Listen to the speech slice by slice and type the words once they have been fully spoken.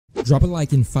Drop a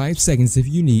like in 5 seconds if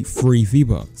you need free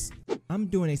V-Bucks. I'm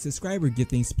doing a subscriber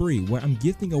gifting spree where I'm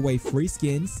gifting away free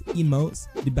skins, emotes,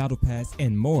 the battle pass,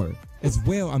 and more. As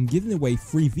well, I'm giving away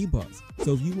free V-Bucks.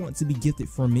 So if you want to be gifted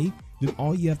from me, then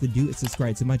all you have to do is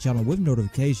subscribe to my channel with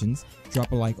notifications,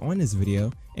 drop a like on this video,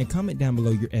 and comment down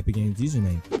below your Epic Games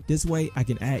username. This way I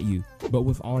can add you. But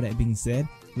with all that being said,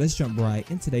 let's jump right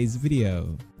in today's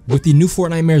video. With the new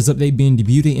Fortnite Mares update being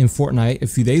debuted in Fortnite a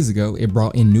few days ago, it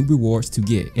brought in new rewards to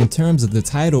get. In terms of the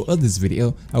title of this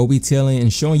video, I will be telling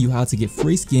and showing you how to get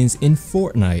free skins in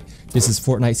Fortnite. This is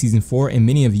Fortnite Season 4 and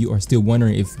many of you are still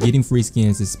wondering if getting free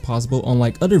skins is possible.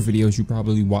 Unlike other videos you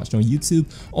probably watched on YouTube,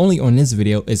 only on this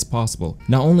video it's possible.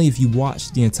 Not only if you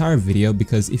watch the entire video,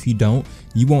 because if you don't,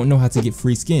 you won't know how to get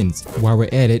free skins. While we're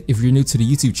at it, if you're new to the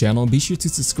YouTube channel, be sure to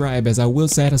subscribe as I will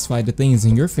satisfy the things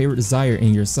in your favorite desire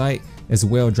in your site. As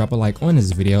well, drop a like on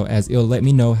this video as it'll let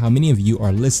me know how many of you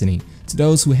are listening. To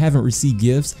those who haven't received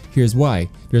gifts, here's why.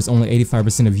 There's only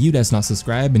 85% of you that's not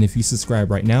subscribed, and if you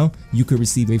subscribe right now, you could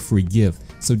receive a free gift.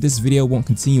 So this video won't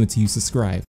continue until you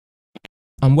subscribe.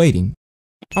 I'm waiting.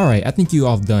 Alright, I think you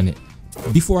all have done it.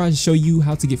 Before I show you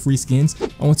how to get free skins,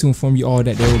 I want to inform you all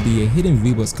that there will be a hidden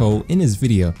V-Bucks code in this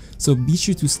video. So be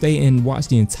sure to stay and watch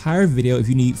the entire video if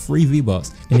you need free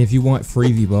V-Bucks. And if you want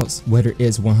free V-Bucks, whether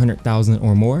it's 100,000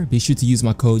 or more, be sure to use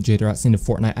my code JDrots in the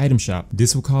Fortnite item shop.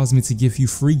 This will cause me to give you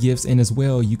free gifts, and as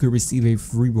well, you could receive a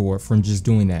free reward from just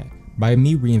doing that, by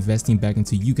me reinvesting back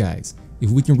into you guys. If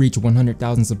we can reach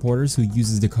 100,000 supporters who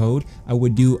uses the code, I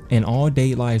would do an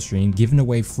all-day live stream giving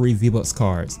away free V-Bucks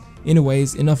cards.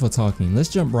 Anyways, enough of talking, let's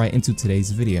jump right into today's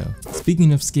video.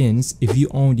 Speaking of skins, if you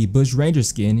own the Bush Ranger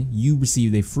skin, you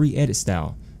receive a free edit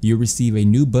style. You'll receive a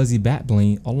new Buzzy Bat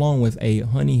Bling along with a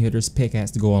Honey Hitter's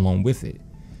pickaxe to go along with it.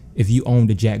 If you own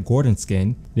the Jack Gordon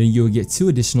skin, then you'll get 2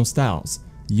 additional styles.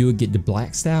 You'll get the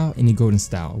black style and the golden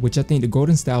style, which I think the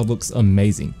golden style looks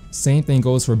amazing. Same thing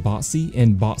goes for Botsy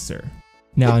and Botzer.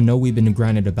 Now I know we've been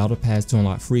grinding the battle pass to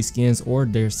unlock free skins or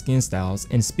their skin styles,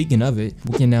 and speaking of it,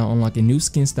 we can now unlock a new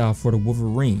skin style for the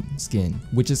Wolverine skin,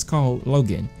 which is called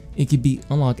Logan. It can be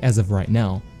unlocked as of right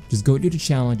now. Just go do the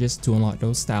challenges to unlock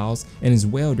those styles, and as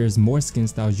well there's more skin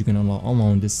styles you can unlock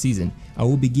along this season. I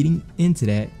will be getting into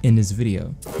that in this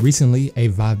video. Recently, a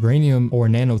Vibranium or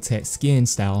Nanotech skin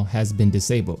style has been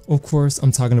disabled. Of course,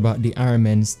 I'm talking about the Iron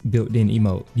Man's built-in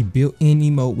emote. The built-in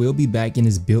emote will be back in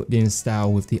its built-in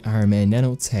style with the Iron Man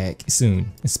Nanotech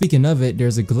soon. And speaking of it,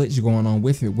 there's a glitch going on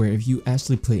with it where if you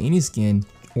actually put any skin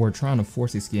or trying to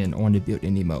force a skin on the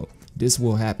built-in emote, this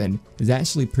will happen. It's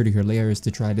actually pretty hilarious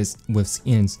to try this with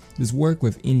skins. This work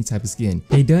with any type of skin.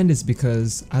 They done this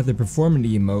because after performing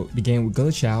the emote, the game will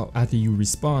glitch out after you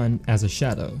respawn as a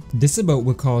shadow. This emote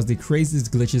will cause the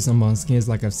craziest glitches among skins,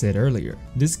 like I've said earlier.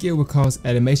 This skill will cause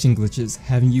animation glitches,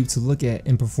 having you to look at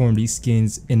and perform these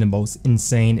skins in the most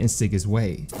insane and sickest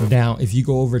way. Now, if you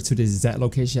go over to the exact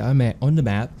location I'm at on the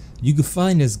map, you can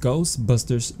find this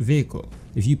Ghostbusters vehicle.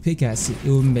 If you pickaxe it, it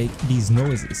will make these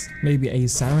noises, maybe a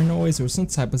siren noise or some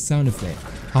type of sound effect.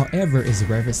 However, it's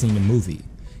referencing the movie.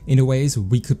 Anyways,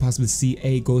 we could possibly see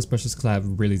a Ghostbusters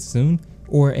collab really soon,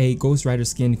 or a Ghost Rider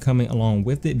skin coming along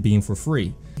with it being for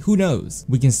free. Who knows?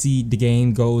 We can see the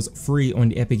game goes free on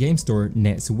the Epic Games Store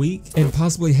next week, and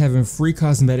possibly having free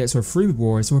cosmetics or free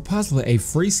rewards, or possibly a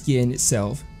free skin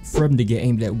itself from the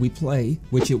game that we play,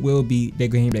 which it will be the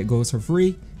game that goes for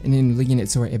free, and then linking it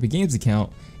to our Epic Games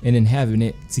account, and then having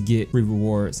it to get free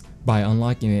rewards by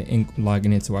unlocking it and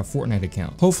logging into our Fortnite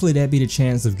account. Hopefully that'd be the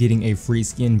chance of getting a free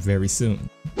skin very soon.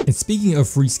 And speaking of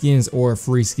free skins or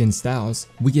free skin styles,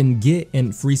 we can get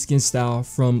a free skin style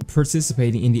from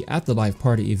participating in the Afterlife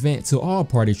Party event to all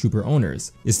Party Trooper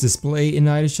owners. It's displayed in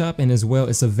the item shop, and as well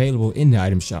it's available in the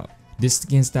item shop. This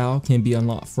skin style can be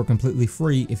unlocked for completely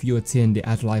free if you attend the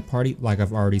Afterlife Party, like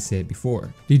I've already said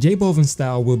before. The J Bovin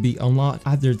style will be unlocked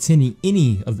after attending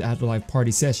any of the Afterlife Party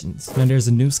sessions. Now there's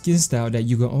a new skin style that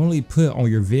you can only put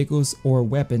on your vehicles or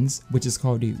weapons, which is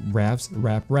called the Raps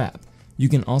Rap. You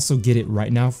can also get it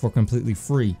right now for completely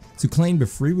free. To claim the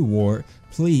free reward,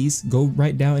 please go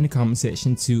right down in the comment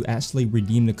section to actually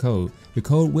redeem the code. The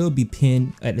code will be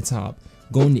pinned at the top.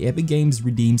 Go on the Epic Games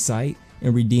redeem site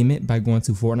and redeem it by going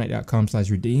to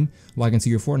fortnite.com/redeem, log into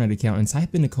your Fortnite account and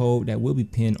type in the code that will be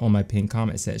pinned on my pinned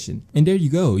comment section. And there you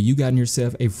go, you got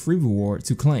yourself a free reward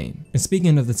to claim. And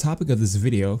speaking of the topic of this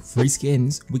video, free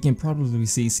skins, we can probably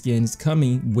see skins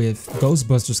coming with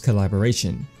Ghostbusters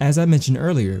collaboration, as I mentioned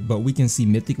earlier, but we can see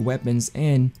mythic weapons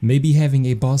and maybe having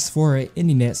a boss for it in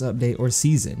the next update or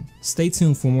season. Stay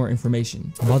tuned for more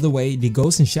information. By the way, the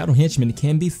Ghost and Shadow Henchmen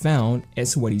can be found at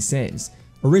Sweaty Sands.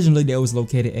 Originally they was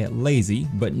located at Lazy,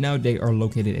 but now they are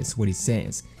located at Sweaty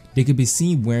Sands. They could be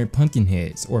seen wearing pumpkin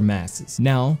heads or masks.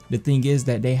 Now, the thing is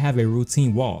that they have a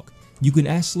routine walk. You can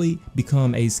actually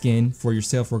become a skin for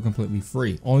yourself for completely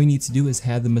free. All you need to do is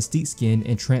have the Mystique skin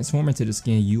and transform into the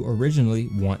skin you originally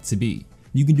want to be.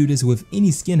 You can do this with any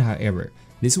skin, however.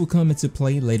 This will come into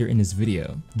play later in this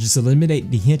video. Just eliminate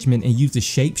the henchman and use the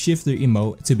shapeshifter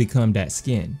emote to become that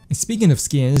skin. And speaking of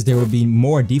skins, there will be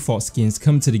more default skins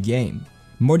coming to the game.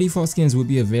 More default skins will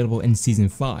be available in Season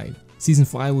 5. Season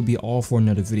 5 will be all for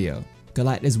another video.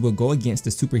 Galactus will go against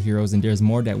the superheroes and there's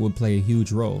more that will play a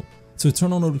huge role. So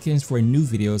turn on notifications for new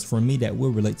videos from me that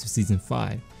will relate to Season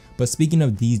 5. But speaking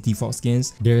of these default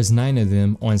skins, there's 9 of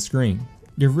them on screen.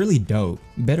 They're really dope,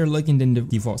 better looking than the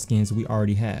default skins we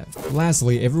already have.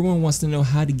 Lastly, everyone wants to know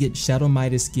how to get Shadow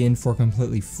Midas skin for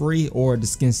completely free or the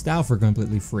skin style for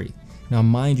completely free. Now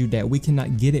mind you that we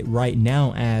cannot get it right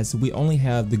now as we only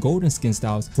have the golden skin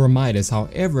styles for Midas.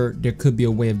 However, there could be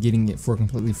a way of getting it for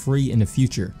completely free in the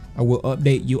future. I will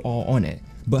update you all on it.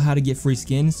 But how to get free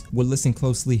skins? Well, listen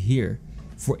closely here.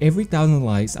 For every 1,000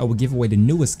 likes, I will give away the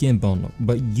newest skin bundle,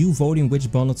 but you voting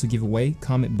which bundle to give away,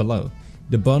 comment below.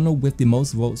 The bundle with the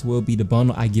most votes will be the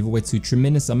bundle I give away to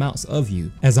tremendous amounts of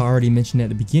you. As I already mentioned at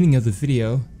the beginning of the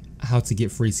video, how to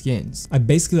get free skins. I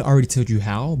basically already told you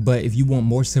how, but if you want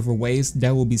more several ways,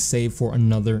 that will be saved for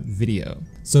another video.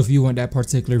 So if you want that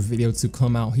particular video to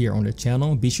come out here on the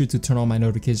channel, be sure to turn on my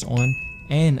notifications on,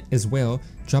 and as well,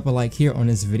 drop a like here on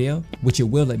this video, which it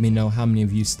will let me know how many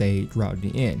of you stayed throughout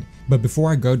the end. But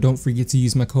before I go, don't forget to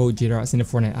use my code JDarts in the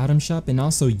Fortnite item shop and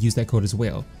also use that code as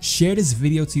well. Share this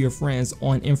video to your friends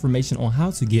on information on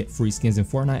how to get free skins in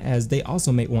Fortnite, as they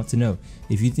also may want to know.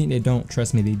 If you think they don't,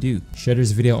 trust me, they do. Share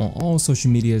this video on all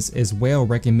social medias as well.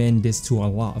 Recommend this to a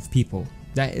lot of people.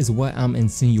 That is what I'm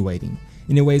insinuating.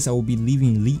 Anyways, I will be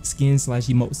leaving leaked skins /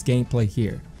 emotes gameplay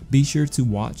here. Be sure to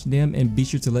watch them and be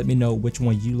sure to let me know which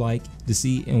one you like to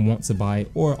see and want to buy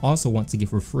or also want to get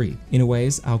for free.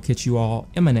 Anyways, I'll catch you all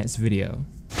in my next video.